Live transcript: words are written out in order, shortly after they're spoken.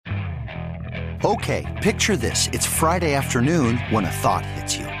Okay, picture this. It's Friday afternoon when a thought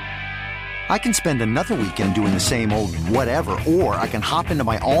hits you. I can spend another weekend doing the same old whatever, or I can hop into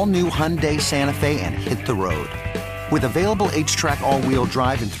my all-new Hyundai Santa Fe and hit the road. With available H-Track all-wheel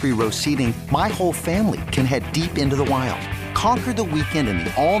drive and 3-row seating, my whole family can head deep into the wild. Conquer the weekend in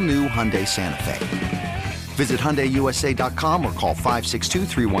the all-new Hyundai Santa Fe. Visit HyundaiUSA.com or call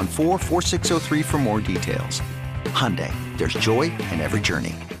 562-314-4603 for more details. Hyundai, there's joy in every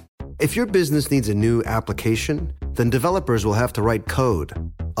journey. If your business needs a new application, then developers will have to write code.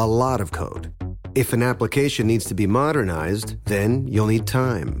 A lot of code. If an application needs to be modernized, then you'll need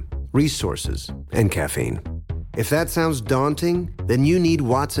time, resources, and caffeine. If that sounds daunting, then you need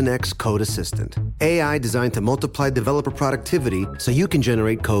Watson X Code Assistant. AI designed to multiply developer productivity so you can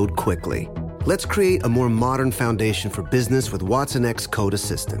generate code quickly. Let's create a more modern foundation for business with Watson X Code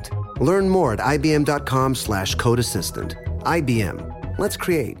Assistant. Learn more at ibm.com/code assistant. IBM. Let's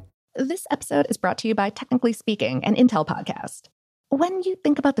create. This episode is brought to you by Technically Speaking, an Intel podcast. When you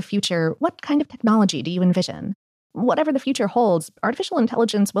think about the future, what kind of technology do you envision? Whatever the future holds, artificial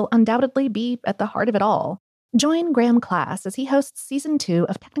intelligence will undoubtedly be at the heart of it all. Join Graham Class as he hosts Season 2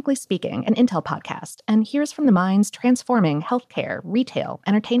 of Technically Speaking, an Intel podcast, and hears from the minds transforming healthcare, retail,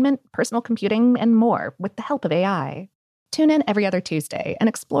 entertainment, personal computing, and more with the help of AI. Tune in every other Tuesday and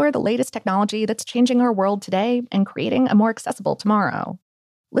explore the latest technology that's changing our world today and creating a more accessible tomorrow.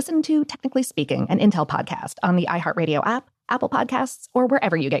 Listen to Technically Speaking, an Intel podcast on the iHeartRadio app, Apple Podcasts, or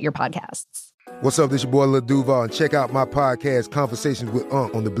wherever you get your podcasts. What's up, this your boy Lil Duval, and check out my podcast, Conversations with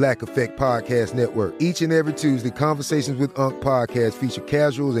Unc, on the Black Effect Podcast Network. Each and every Tuesday, Conversations with Unc podcast feature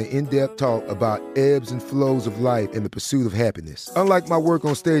casual and in-depth talk about ebbs and flows of life and the pursuit of happiness. Unlike my work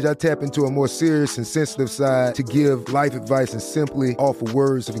on stage, I tap into a more serious and sensitive side to give life advice and simply offer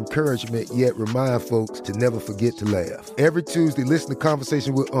words of encouragement, yet remind folks to never forget to laugh. Every Tuesday, listen to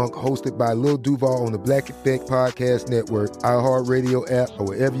Conversation with Unc, hosted by Lil Duval on the Black Effect Podcast Network, iHeartRadio app, or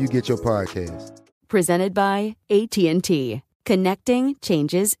wherever you get your podcasts. Presented by AT&T. Connecting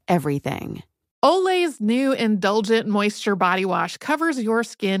changes everything. Olay's new Indulgent Moisture Body Wash covers your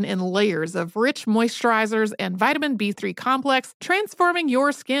skin in layers of rich moisturizers and vitamin B3 complex, transforming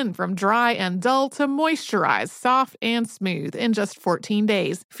your skin from dry and dull to moisturized, soft, and smooth in just 14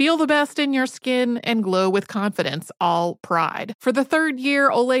 days. Feel the best in your skin and glow with confidence, all pride. For the third year,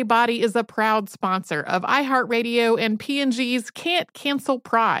 Olay Body is a proud sponsor of iHeartRadio and P&G's Can't Cancel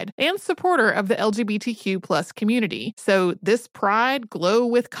Pride and supporter of the LGBTQ+ community. So this pride, glow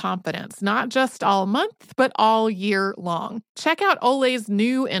with confidence, not just all month, but all year long. Check out Olay's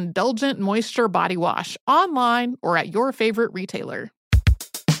new Indulgent Moisture Body Wash online or at your favorite retailer.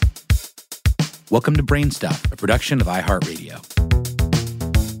 Welcome to Brain Stuff, a production of iHeartRadio.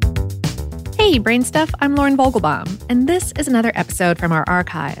 Hey, Brain Stuff, I'm Lauren Vogelbaum, and this is another episode from our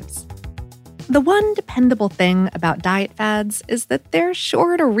archives. The one dependable thing about diet fads is that they're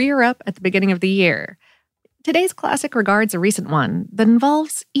sure to rear up at the beginning of the year. Today's classic regards a recent one that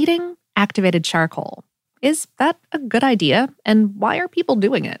involves eating activated charcoal. Is that a good idea? And why are people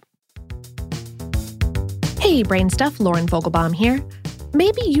doing it? Hey, Brain Stuff, Lauren Vogelbaum here.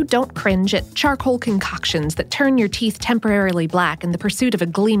 Maybe you don't cringe at charcoal concoctions that turn your teeth temporarily black in the pursuit of a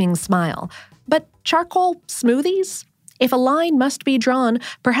gleaming smile. But charcoal smoothies? If a line must be drawn,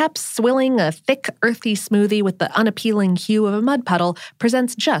 perhaps swilling a thick, earthy smoothie with the unappealing hue of a mud puddle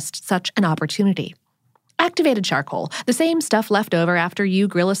presents just such an opportunity. Activated charcoal, the same stuff left over after you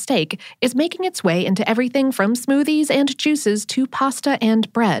grill a steak, is making its way into everything from smoothies and juices to pasta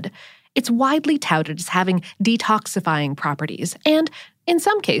and bread. It's widely touted as having detoxifying properties, and in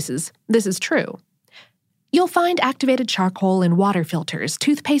some cases, this is true. You'll find activated charcoal in water filters,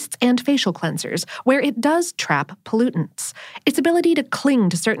 toothpastes, and facial cleansers, where it does trap pollutants. Its ability to cling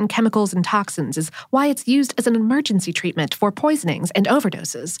to certain chemicals and toxins is why it's used as an emergency treatment for poisonings and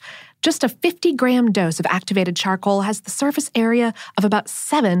overdoses. Just a 50-gram dose of activated charcoal has the surface area of about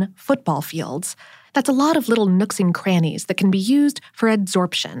 7 football fields. That's a lot of little nooks and crannies that can be used for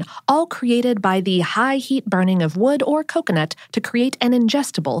adsorption, all created by the high heat burning of wood or coconut to create an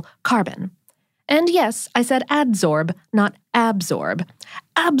ingestible carbon. And yes, I said adsorb, not absorb.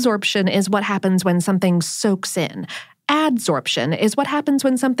 Absorption is what happens when something soaks in. Adsorption is what happens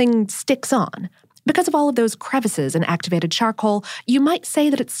when something sticks on. Because of all of those crevices in activated charcoal, you might say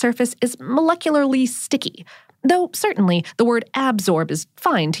that its surface is molecularly sticky, though certainly the word absorb is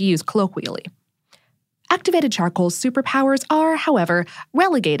fine to use colloquially. Activated charcoal's superpowers are, however,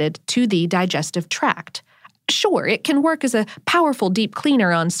 relegated to the digestive tract. Sure, it can work as a powerful deep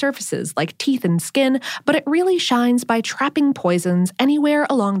cleaner on surfaces like teeth and skin, but it really shines by trapping poisons anywhere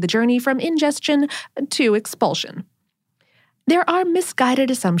along the journey from ingestion to expulsion. There are misguided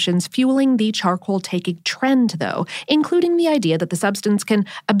assumptions fueling the charcoal-taking trend, though, including the idea that the substance can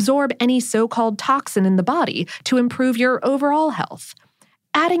absorb any so-called toxin in the body to improve your overall health.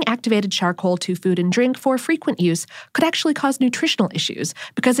 Adding activated charcoal to food and drink for frequent use could actually cause nutritional issues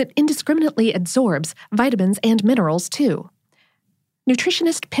because it indiscriminately absorbs vitamins and minerals, too.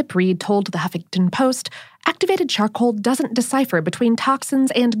 Nutritionist Pip Reed told the Huffington Post, activated charcoal doesn't decipher between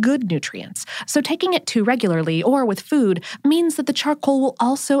toxins and good nutrients, so taking it too regularly or with food means that the charcoal will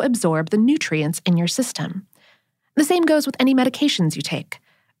also absorb the nutrients in your system. The same goes with any medications you take.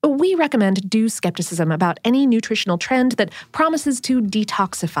 We recommend due skepticism about any nutritional trend that promises to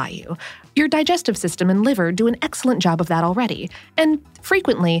detoxify you. Your digestive system and liver do an excellent job of that already, and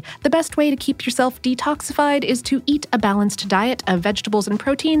frequently, the best way to keep yourself detoxified is to eat a balanced diet of vegetables and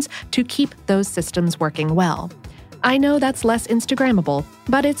proteins to keep those systems working well. I know that's less Instagrammable,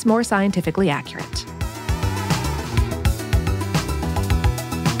 but it's more scientifically accurate.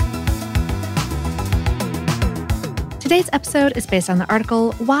 Today's episode is based on the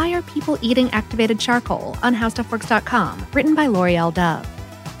article, Why Are People Eating Activated Charcoal? On HowStuffWorks.com, written by L'Oreal Dove.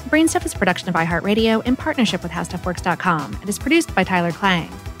 Brainstuff is a production of iHeartRadio in partnership with HowStuffWorks.com. It is produced by Tyler Klang.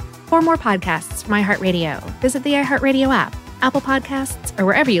 For more podcasts from iHeartRadio, visit the iHeartRadio app, Apple Podcasts, or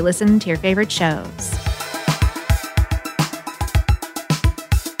wherever you listen to your favorite shows.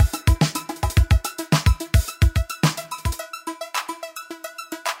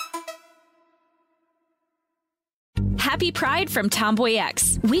 Happy Pride from Tomboy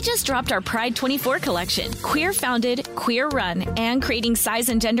X. We just dropped our Pride 24 collection. Queer founded, queer run, and creating size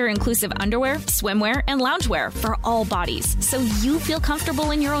and gender inclusive underwear, swimwear, and loungewear for all bodies, so you feel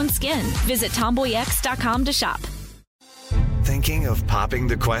comfortable in your own skin. Visit tomboyx.com to shop. Thinking of popping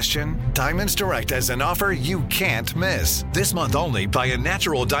the question? Diamonds Direct has an offer you can't miss. This month only, buy a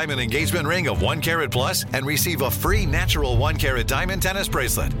natural diamond engagement ring of 1 carat plus and receive a free natural 1 carat diamond tennis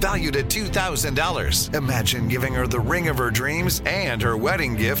bracelet valued at $2,000. Imagine giving her the ring of her dreams and her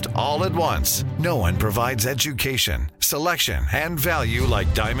wedding gift all at once. No one provides education, selection, and value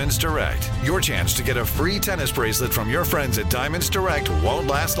like Diamonds Direct. Your chance to get a free tennis bracelet from your friends at Diamonds Direct won't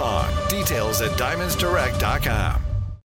last long. Details at diamondsdirect.com.